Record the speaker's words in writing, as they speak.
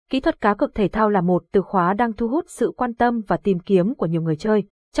Kỹ thuật cá cược thể thao là một từ khóa đang thu hút sự quan tâm và tìm kiếm của nhiều người chơi.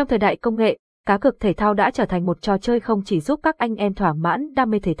 Trong thời đại công nghệ, cá cược thể thao đã trở thành một trò chơi không chỉ giúp các anh em thỏa mãn đam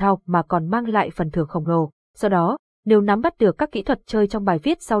mê thể thao mà còn mang lại phần thưởng khổng lồ. Do đó, nếu nắm bắt được các kỹ thuật chơi trong bài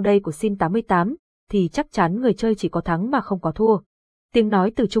viết sau đây của Sin88, thì chắc chắn người chơi chỉ có thắng mà không có thua. Tiếng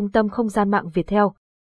nói từ Trung tâm Không gian mạng Việt theo.